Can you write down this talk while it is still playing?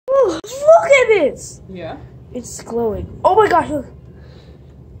Look at this! Yeah. It's glowing. Oh my gosh, look.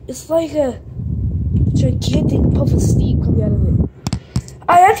 It's like a gigantic puff of steam coming out of it.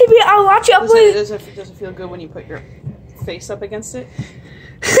 I'll watch you upload. Does it feel good when you put your face up against it?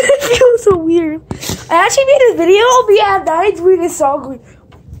 It feels so weird. I actually made a video of me at night doing a song going.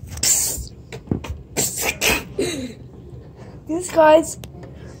 This guy's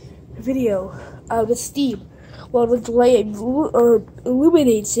video of the steam. Well, with the light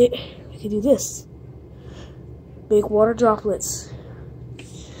illuminates it, I can do this. Make water droplets.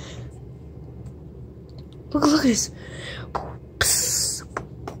 Look at this.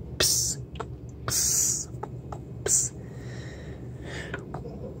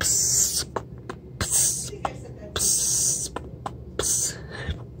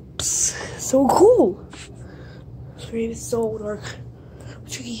 So cool. Sorry, it's so dark.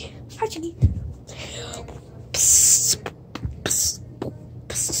 Tricky. Hi, Tricky.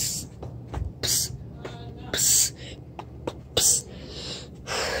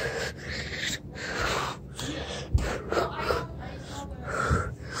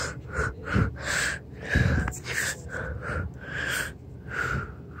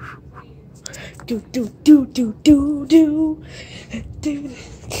 Do.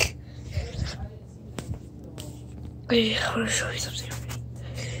 Wait, I want to show you something.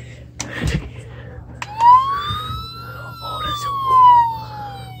 Oh, that's so cool.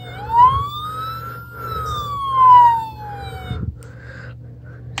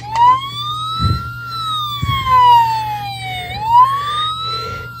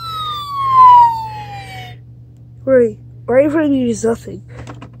 Right in front of me is nothing.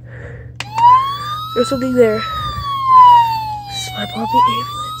 There's something there. This is my poppy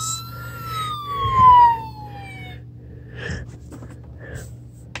ambulance.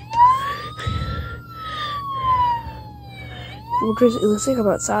 It looks like I'm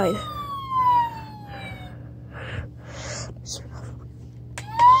outside.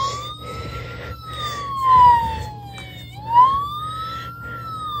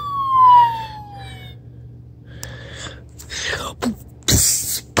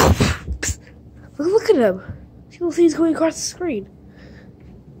 Look at him. You'll see he's going across the screen.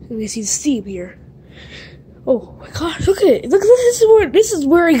 You can see the steam here. Oh my gosh, look at it. Look, this is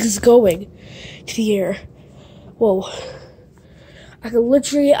where he's going. To the air. Whoa.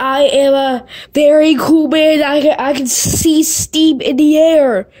 I am a very cool man. I can see steam in the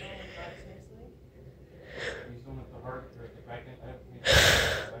air.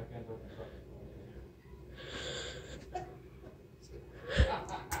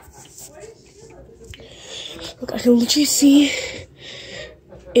 Look, I can literally see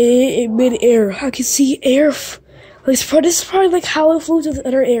in mid-air. I can see air. This is probably like how it flows with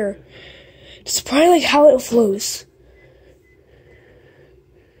other air. This is probably like how it flows.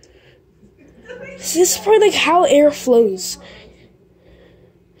 This is probably like how air flows.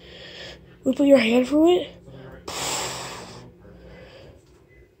 You put your hand through it.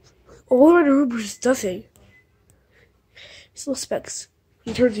 All around the room is nothing. These little specks.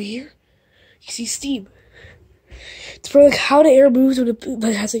 You turn to here, you see steam. It's probably like how the air moves when it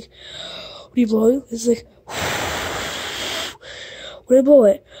has like when you blow it. It's like when I blow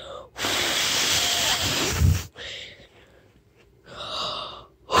it.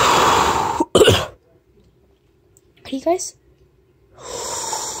 Ready, guys?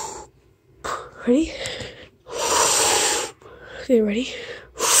 Ready? Okay, ready?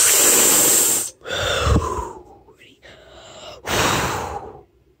 Ready?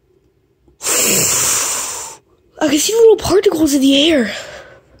 I can see little particles in the air.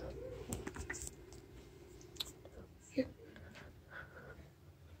 Here.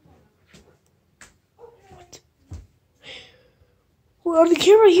 What? Well, on the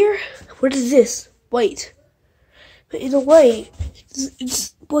camera here, what is this? White. But in a way,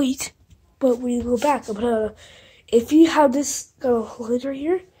 it's white. But when you go back, if you have this kind of lid right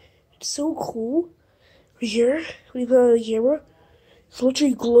here, it's so cool. Right here, when you put it on the camera, it's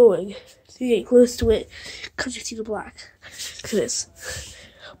literally glowing. So you get close to it, because you see the black. Look at this.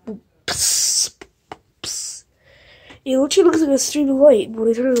 It literally looks like a stream of light, but when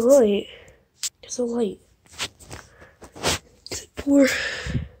I turn on the light, there's no light. Except for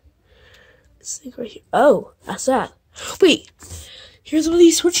this thing right here. Oh, that's that. Wait, here's one of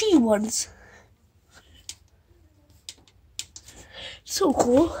these switchy ones. So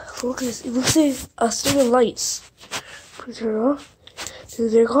cool. Look at this. It looks like a string of lights. Put it off. And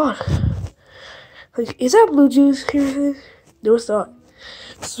they're gone. Like, is that Bluetooth here? No, it's not.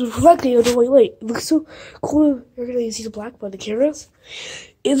 It's reflecting on the white light. It looks so cool. You're gonna see the black by the cameras.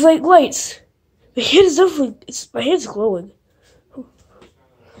 It's like lights. My hand is definitely. My hand's glowing.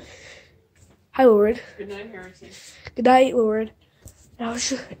 Hi, Lord. Good night, Harrison. Good night, Lord. Now,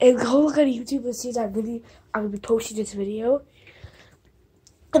 and go look on YouTube and see that video. I'm gonna be posting this video.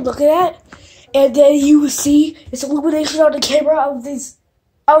 And look at that, and then you will see this illumination on the camera of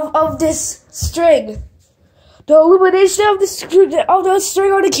this string. The illumination of the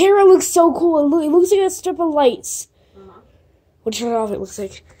string on the camera looks so cool. It looks like a strip of lights. We'll turn it off. It looks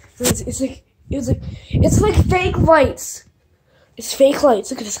like it's like fake lights. It's fake lights.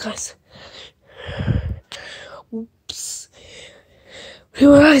 Look at this, guys. Oops.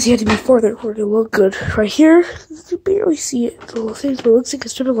 You realize you had to be farther for it to look good. Right here, you can barely see it. The little thing, but it looks like a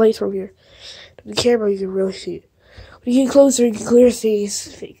strip of lights from here. The camera, you can really see it. When you get closer, you can clearly see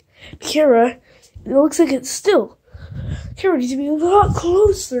it's fake. The camera, it looks like it's still. The camera needs to be a lot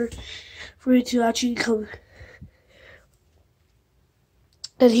closer for it to actually come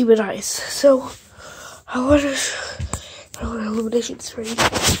than human eyes. So, I wonder illumination's ready.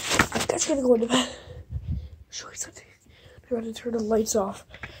 I'm actually gonna go into bed. Show you something. I'm going to turn the lights off.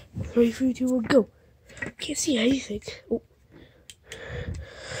 3, 2, 1, go. Can't see anything. Oh.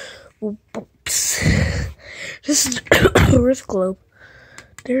 Oh, oops. This is Earth globe.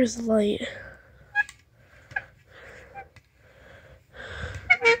 There's the light.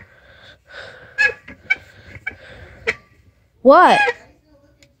 What?